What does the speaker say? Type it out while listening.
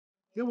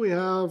Here we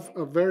have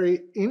a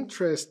very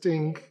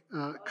interesting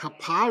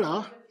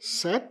KAPALA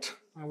set.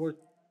 I will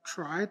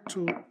try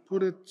to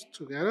put it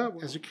together.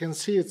 As you can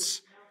see, it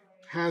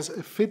has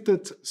a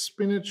fitted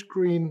spinach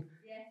green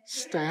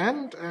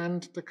stand,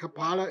 and the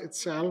KAPALA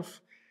itself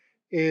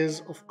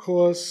is, of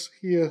course,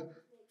 here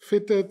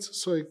fitted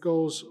so it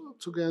goes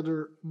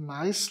together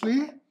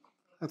nicely.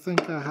 I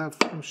think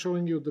I'm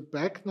showing you the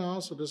back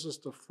now, so this is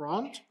the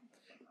front.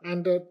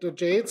 And the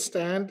jade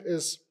stand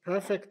is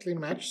perfectly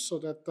matched so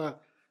that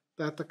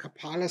the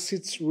KAPALA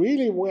sits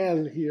really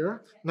well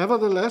here.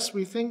 Nevertheless,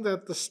 we think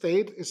that the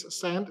stand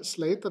is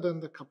later than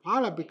the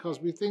KAPALA because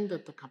we think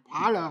that the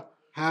KAPALA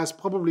has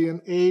probably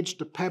an age,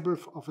 the pebble,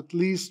 of at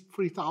least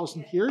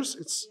 3,000 years.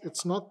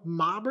 It's not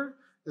marble,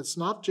 it's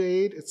not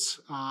jade, it's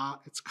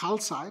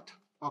calcite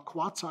or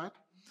quartzite,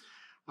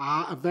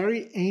 a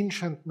very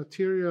ancient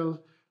material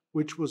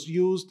which was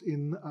used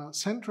in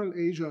Central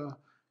Asia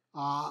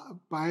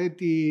by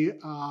the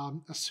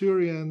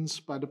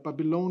Assyrians, by the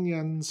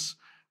Babylonians,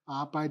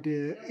 by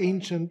the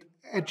ancient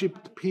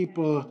Egypt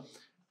people,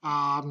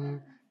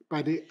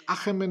 by the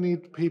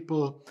Achaemenid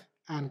people,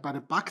 and by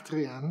the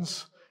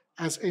Bactrians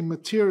as a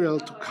material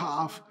to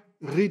carve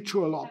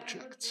ritual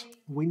objects.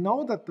 We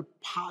know that the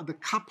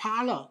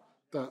KAPALA,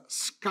 the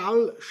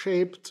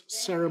skull-shaped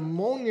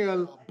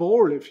ceremonial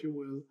bowl, if you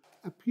will,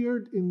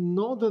 appeared in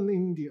northern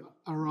India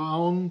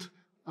around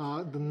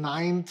the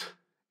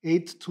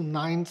 8th to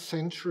 9th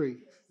century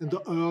in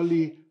the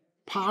early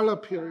Pala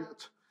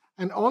period.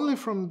 And only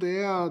from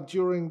there,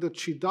 during the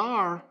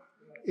Chidar,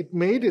 it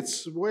made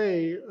its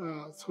way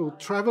through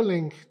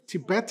traveling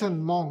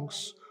Tibetan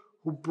monks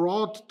who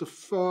brought the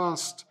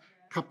first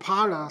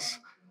KAPALAs,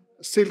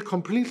 still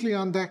completely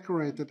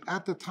undecorated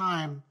at the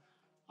time,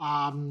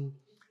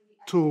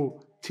 to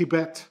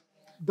Tibet.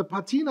 The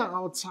patina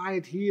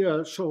outside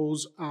here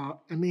shows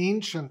an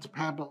ancient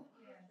pebble,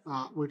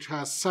 which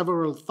has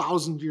several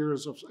thousand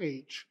years of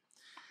age.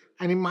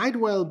 And it might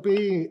well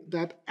be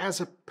that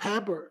as a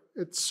pebble,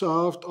 it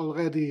served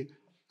already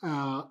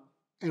a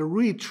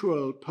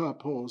ritual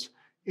purpose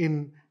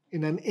in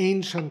an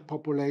ancient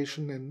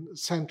population in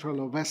Central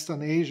or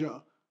Western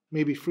Asia,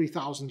 maybe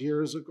 3,000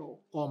 years ago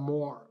or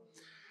more.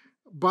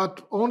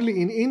 But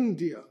only in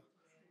India,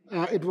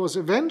 it was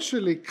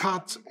eventually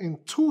cut in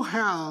two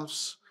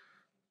halves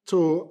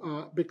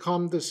to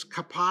become this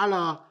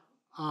KAPALA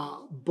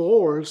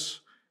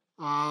bowls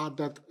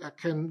that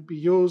can be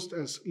used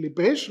as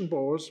libation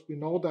bowls. We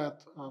know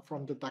that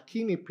from the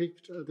Dakini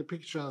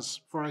depictions,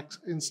 for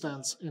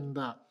instance, in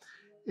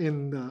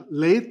the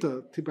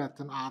later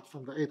Tibetan art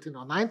from the 18th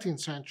or 19th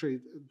century,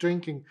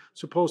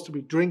 supposed to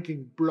be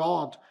drinking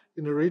blood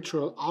in a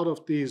ritual out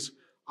of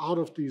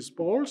these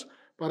bowls,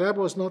 but that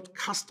was not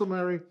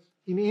customary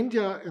in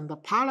India in the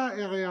Pala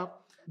area.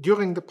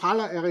 During the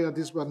Pala area,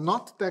 these were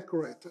not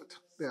decorated;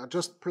 they are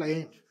just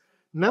plain.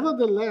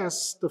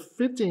 Nevertheless, the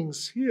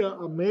fittings here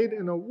are made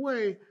in a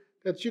way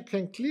that you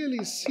can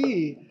clearly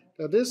see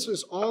that this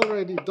is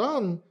already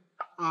done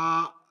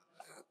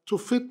to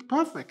fit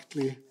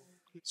perfectly.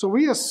 So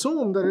we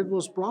assume that it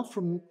was brought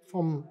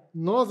from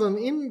northern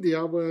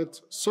India, where it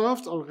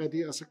served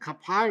already as a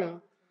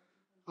KAPALA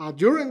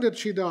during the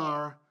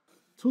Chidar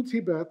to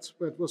Tibet,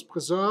 where it was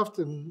preserved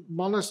in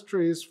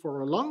monasteries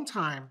for a long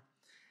time,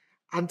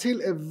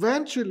 until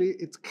eventually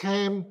it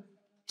came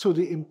to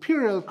the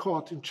imperial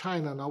court in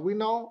China. Now we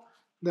know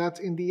that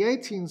in the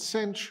 18th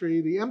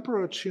century, the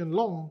Emperor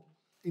QIANLONG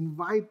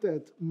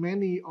invited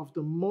many of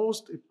the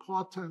most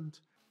important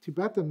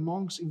Tibetan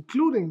monks,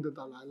 including the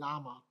Dalai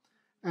Lama,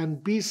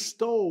 and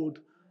bestowed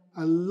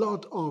a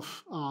lot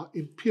of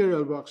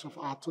imperial works of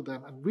art to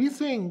them. And we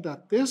think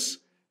that this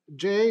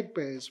jade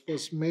base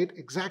was made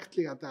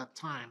exactly at that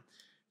time,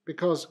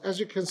 because as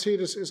you can see,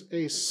 this is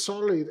a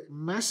solid,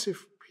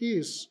 massive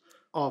piece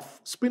of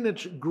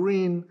spinach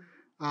green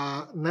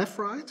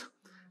nephrite,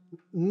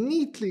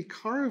 neatly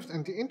carved.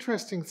 And the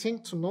interesting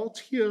thing to note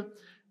here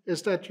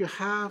is that you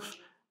have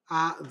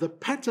the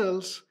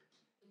petals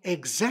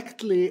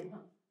exactly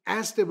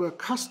as they were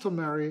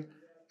customary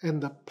in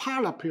the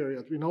Pala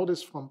period. We know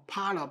this from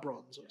Pala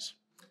bronzes.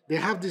 They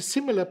have these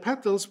similar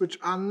petals which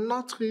are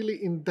not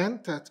really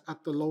indented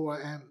at the lower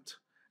end.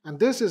 And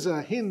this is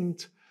a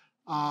hint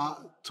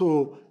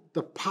to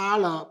the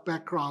Pala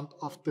background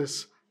of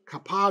this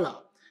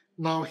KAPALA.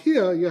 Now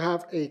here you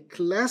have a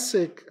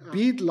classic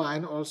bead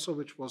line also,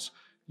 which was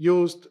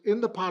used in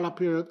the Pala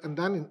period and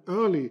then in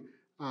early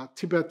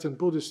Tibetan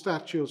Buddhist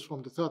statues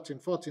from the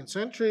 13th, 14th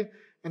century.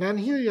 And then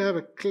here you have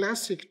a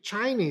classic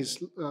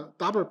Chinese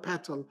double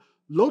petal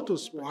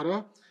lotus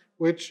border,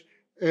 which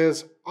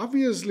is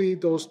obviously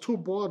those two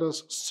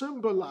borders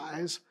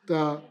symbolize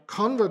the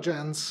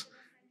convergence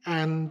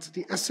and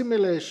the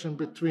assimilation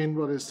between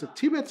what is the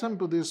Tibetan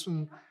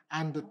Buddhism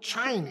and the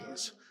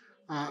Chinese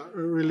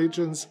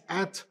religions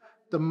at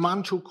the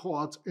Manchu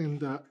court in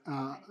the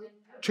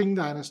Qing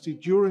dynasty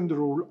during the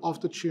rule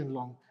of the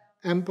QIANLONG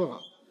emperor.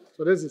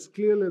 So this is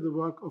clearly the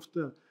work of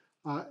the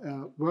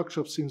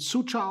workshops in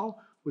SUZHOU,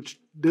 which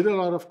did a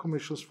lot of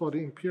commissions for the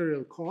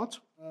imperial court.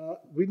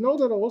 We know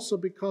that also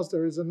because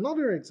there is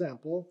another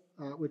example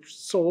which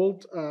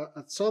sold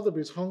at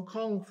Sotheby's, Hong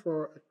Kong,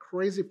 for a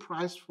crazy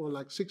price for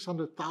like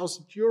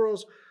 600,000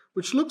 euros,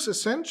 which looks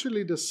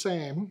essentially the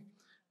same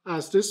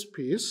as this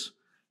piece.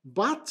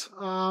 But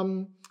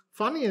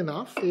funny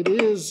enough, it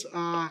is,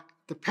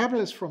 the pebble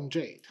is from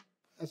jade,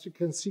 as you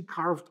can see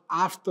carved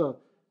after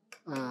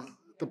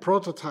the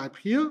prototype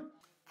here.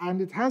 And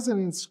it has an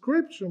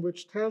inscription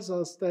which tells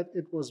us that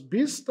it was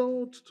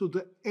bestowed to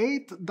the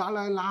 8th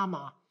Dalai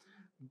Lama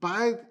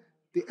by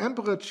the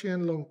Emperor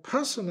Qianlong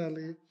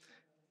personally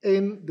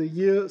in the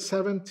year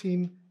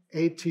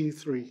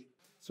 1783.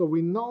 So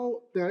we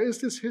know there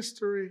is this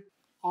history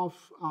of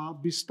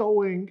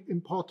bestowing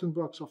important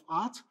works of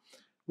art.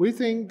 We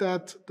think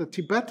that the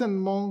Tibetan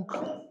monk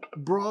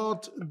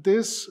brought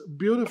this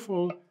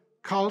beautiful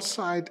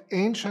calcite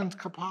ancient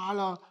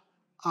KAPALA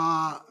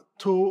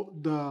to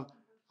the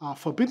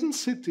Forbidden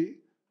City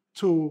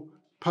to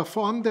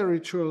perform their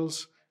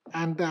rituals,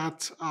 and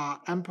that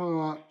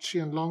Emperor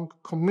Qianlong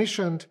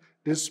commissioned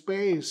this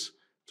space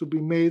to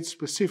be made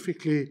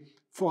specifically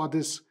for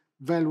this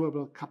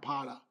valuable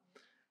KAPALA.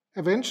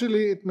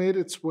 Eventually, it made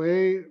its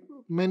way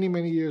many,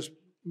 many years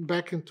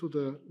back into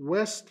the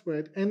West, where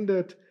it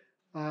ended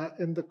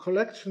in the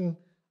collection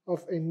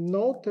of a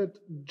noted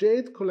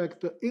jade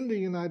collector in the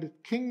United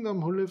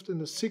Kingdom who lived in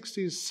the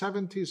 60s,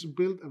 70s,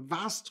 built a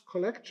vast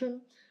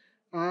collection.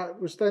 It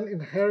was then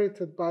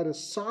inherited by the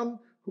son,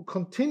 who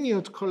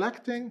continued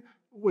collecting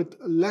with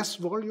less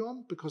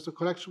volume because the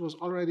collection was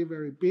already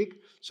very big.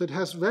 So it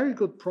has very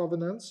good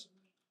provenance.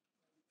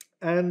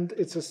 And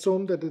it's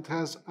assumed that it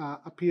has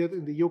appeared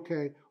in the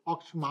UK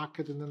auction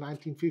market in the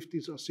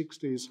 1950s or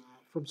 60s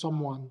from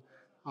someone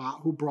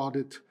who brought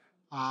it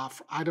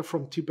either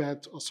from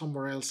Tibet or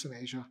somewhere else in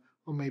Asia,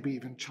 or maybe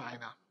even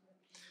China.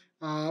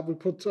 We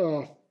put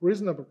a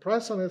reasonable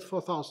price on it,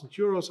 4,000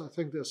 euros. I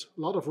think there's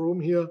a lot of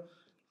room here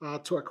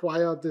to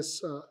acquire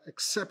this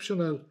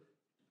exceptional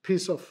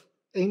piece of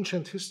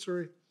ancient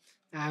history,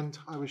 and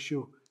I wish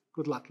you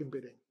good luck in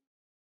bidding.